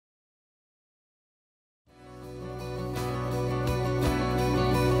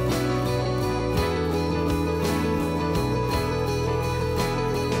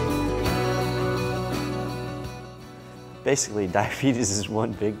Basically, diabetes is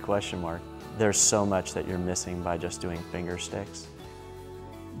one big question mark. There's so much that you're missing by just doing finger sticks.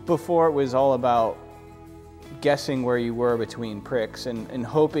 Before it was all about guessing where you were between pricks and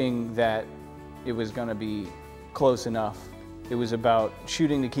hoping that it was going to be close enough. It was about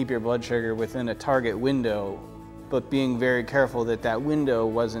shooting to keep your blood sugar within a target window, but being very careful that that window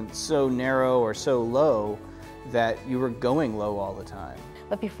wasn't so narrow or so low that you were going low all the time.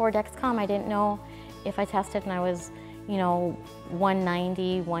 But before Dexcom, I didn't know if I tested and I was,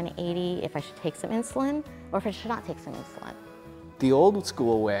 190, 180, if I should take some insulin or if I should not take some insulin. The old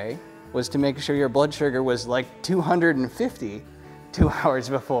school way was to make sure your blood sugar was like 250 2 hours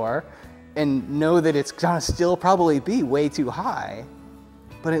before and know that it's gonna still probably be way too high,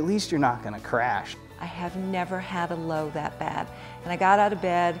 but at least you're not gonna crash. I have never had a low that bad. And I got out of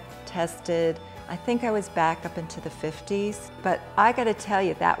bed, tested, I think I was back up into the 50s, but I gotta tell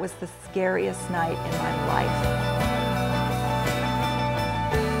you, that was the scariest night in my life.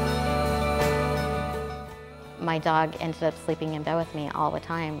 My dog ended up sleeping in bed with me all the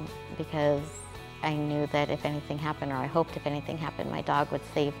time because I knew that if anything happened, or I hoped if anything happened, my dog would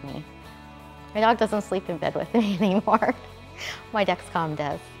save me. My dog doesn't sleep in bed with me anymore. My Dexcom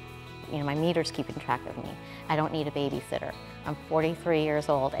does. My meter's keeping track of me. I don't need a babysitter. I'm 43 years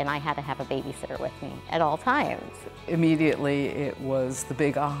old and I had to have a babysitter with me at all times. Immediately it was the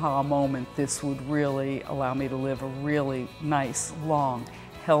big aha moment. This would really allow me to live a really nice, long,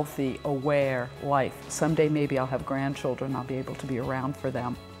 healthy, aware life. Someday maybe I'll have grandchildren, I'll be able to be around for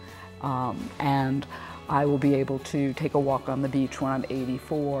them. And I will be able to take a walk on the beach when I'm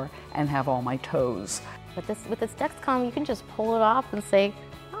 84 and have all my toes. With this Dexcom, you can just pull it off and say,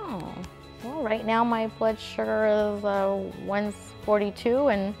 oh, well, right now my blood sugar is 142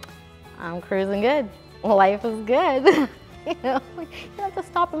 and I'm cruising good. Life is good. You don't have to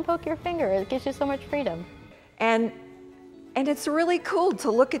stop and poke your finger. It gives you so much freedom. And it's really cool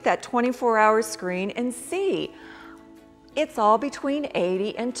to look at that 24-hour screen and see it's all between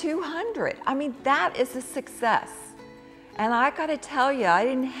 80 and 200. I mean, that is a success. And I gotta tell you, I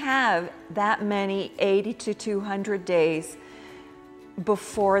didn't have that many 80 to 200 days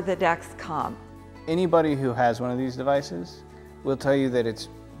before the Dexcom. Anybody who has one of these devices will tell you that it's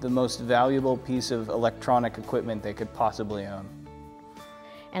the most valuable piece of electronic equipment they could possibly own.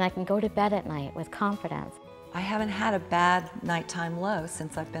 And I can go to bed at night with confidence. I haven't had a bad nighttime low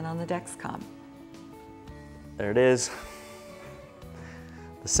since I've been on the Dexcom. There it is.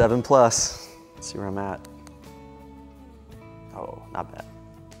 The 7 Plus. Let's see where I'm at. Oh, not bad.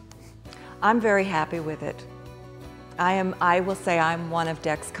 I'm very happy with it. I will say I'm one of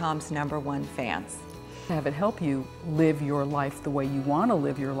Dexcom's #1 fans. Have it help you live your life the way you want to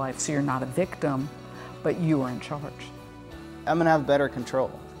live your life, so you're not a victim, but you are in charge. I'm gonna have better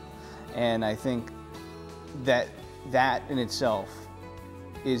control. And I think that in itself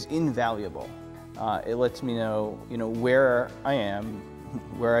is invaluable. It lets me know, where I am,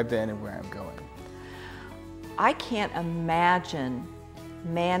 where I've been, and where I'm going. I can't imagine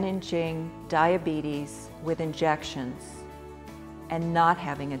managing diabetes with injections and not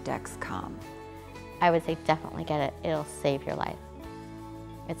having a Dexcom. I would say definitely get it. It'll save your life.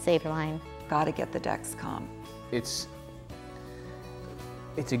 It saved mine. Gotta get the Dexcom. It's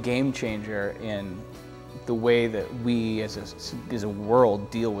a game changer in the way that we as a world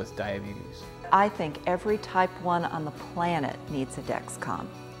deal with diabetes. I think every type 1 on the planet needs a Dexcom.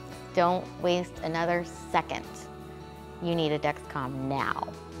 Don't waste another second. You need a Dexcom now.